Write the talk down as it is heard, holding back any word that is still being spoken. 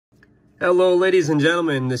Hello, ladies and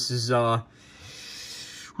gentlemen. This is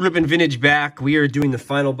Rippin' Vintage back. We are doing the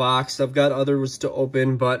final box. I've got others to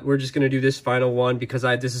open, but we're just going to do this final one because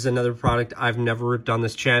this is another product I've never ripped on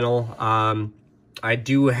this channel. I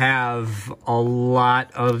do have a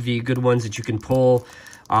lot of the good ones that you can pull.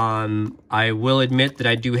 I will admit that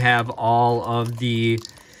I do have all of the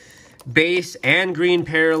base and green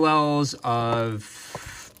parallels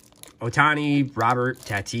of Ohtani, Robert,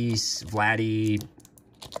 Tatis, Vladdy,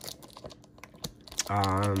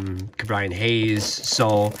 Brian Hayes.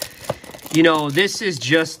 So, you know, this is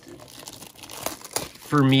just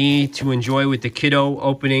for me to enjoy with the kiddo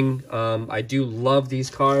opening. I do love these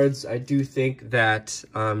cards. I do think that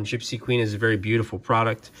Gypsy Queen is a very beautiful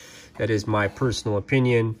product. That is my personal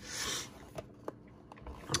opinion.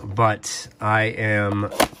 But I am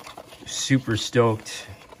super stoked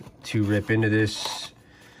to rip into this.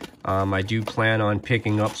 I do plan on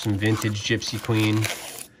picking up some vintage Gypsy Queen.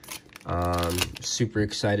 Super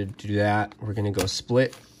excited to do that. We're gonna go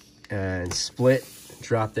split and split.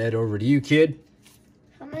 Drop that over to you, kid.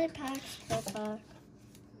 How many packs per pack?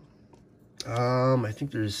 I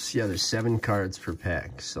think there's 7 cards per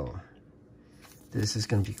pack, so this is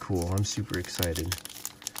gonna be cool. I'm super excited.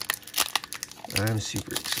 I'm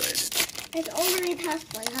super excited. It's already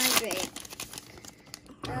past 100.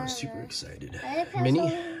 I'm super excited. I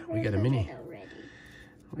Mini? We got a mini. Already.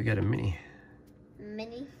 We got a mini.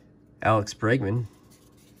 Mini? Alex Bregman.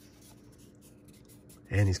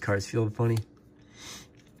 And these cards feel funny.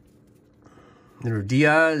 There are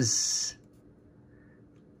Diaz.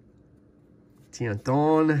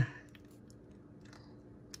 Tianton.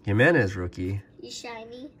 Jimenez rookie. He's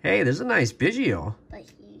shiny. Hey, there's a nice Biggio.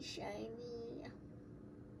 But he's shiny.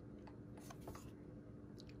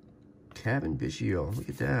 Cabin Biggio. Look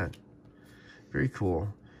at that. Very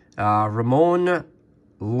cool. Ramon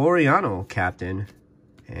Laureano, captain.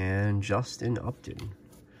 And Justin Upton.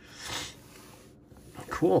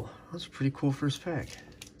 Cool. That's a pretty cool first pack.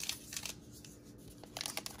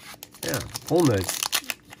 Yeah, pulling the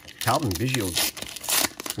Calvin Biggio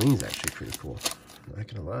green's actually pretty cool. Not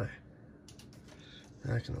gonna lie.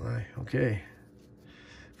 Not gonna lie. Okay.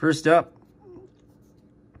 First up,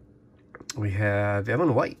 we have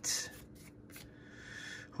Evan White,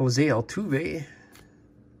 Jose Altuve,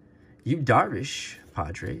 Yu Darvish,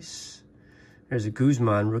 Padres. There's a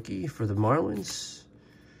Guzman rookie for the Marlins.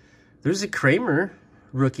 There's a Kramer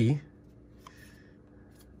rookie.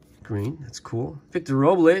 Green, that's cool. Victor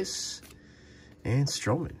Robles and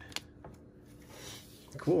Stroman.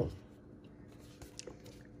 Cool.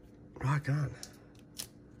 Rock on.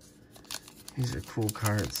 These are cool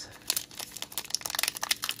cards.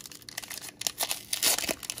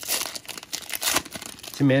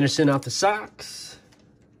 Tim Anderson off the Sox.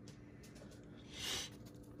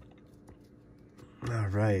 All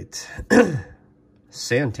right.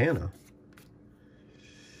 Santana.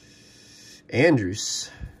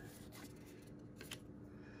 Andrews.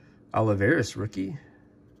 Olivares rookie.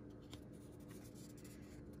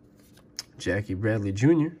 Jackie Bradley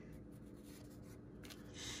Jr.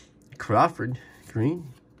 Crawford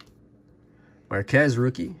green. Marquez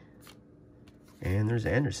rookie. And there's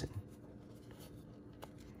Anderson.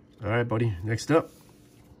 All right, buddy. Next up.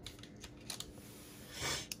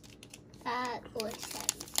 That looks heavy.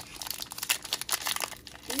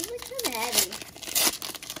 These look kind of heavy.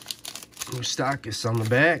 Moustakas on the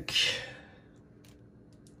back.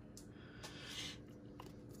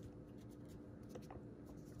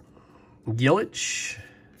 Gillich.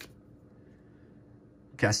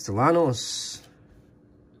 Castellanos.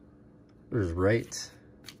 There's Wright.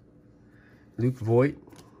 Luke Voigt.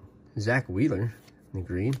 Zach Wheeler in the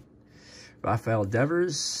green. Rafael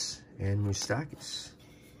Devers and Moustakas.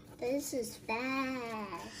 This is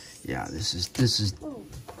fast. Yeah, this is Ooh.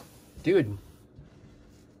 dude.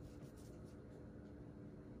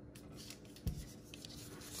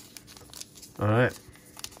 All right.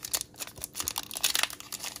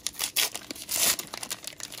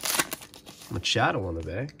 Machado on the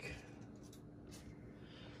back.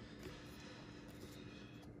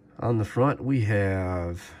 On the front, we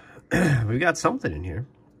have, we got something in here.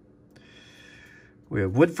 We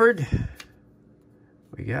have Woodford.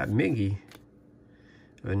 We got Miggy.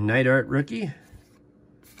 A Night Art rookie.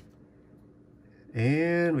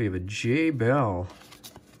 And we have a J. Bell.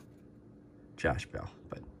 Josh Bell,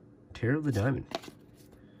 but Tear of the Diamond.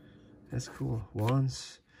 That's cool.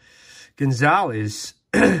 Wands. Gonzalez.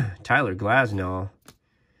 Tyler Glasnow.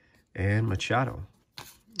 And Machado.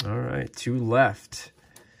 All right, 2 left.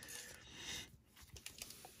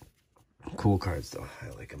 Cool cards, though. I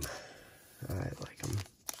like them. I like them.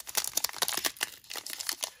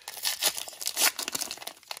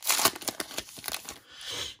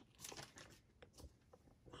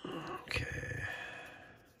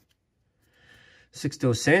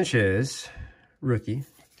 Sixto Sanchez, rookie.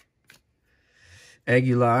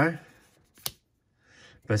 Aguilar.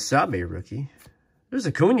 Basabe, rookie. There's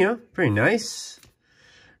Acuna, very nice.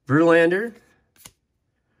 Verlander.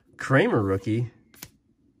 Kramer, rookie.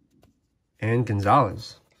 And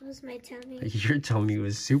Gonzalez. That was my tummy. Your tummy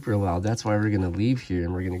was super loud. That's why we're going to leave here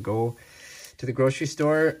and we're going to go to the grocery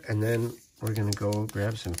store and then we're going to go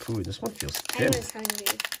grab some food. This one feels thin. I was hungry.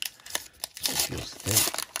 It feels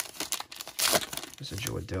thin. There's a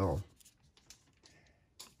Joe Adele.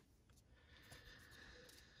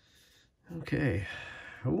 Okay.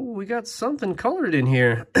 Oh, we got something colored in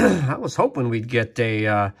here. I was hoping we'd get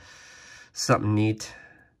a something neat.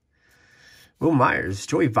 Will Myers,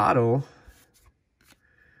 Joey Votto,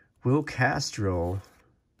 Will Castro,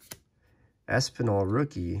 Espinal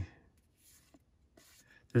rookie.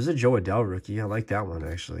 There's a Joe Adele rookie. I like that one,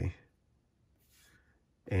 actually.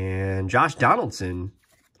 And Josh Donaldson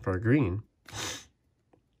for green.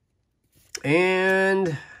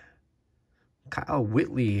 And Kyle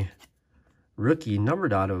Whitley rookie,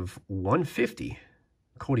 numbered out of 150.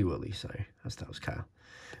 Cody Whitley, sorry. I thought it was Kyle.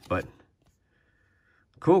 But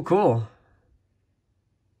cool, cool.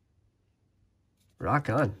 Rock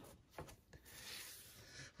on.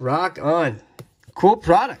 Rock on. Cool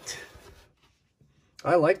product.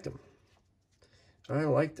 I liked them. I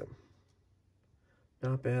liked them.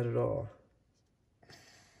 Not bad at all.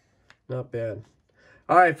 Not bad.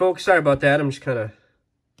 All right, folks. Sorry about that. I'm just kind of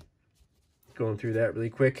going through that really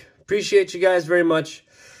quick. Appreciate you guys very much.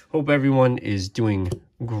 Hope everyone is doing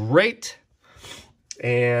great.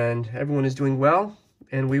 And everyone is doing well.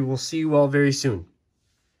 And we will see you all very soon.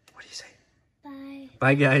 What do you say? Bye.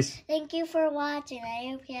 Bye, guys. Thank you for watching. I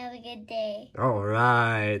hope you have a good day. All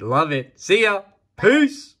right. Love it. See ya.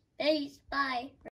 Peace. Peace. Bye.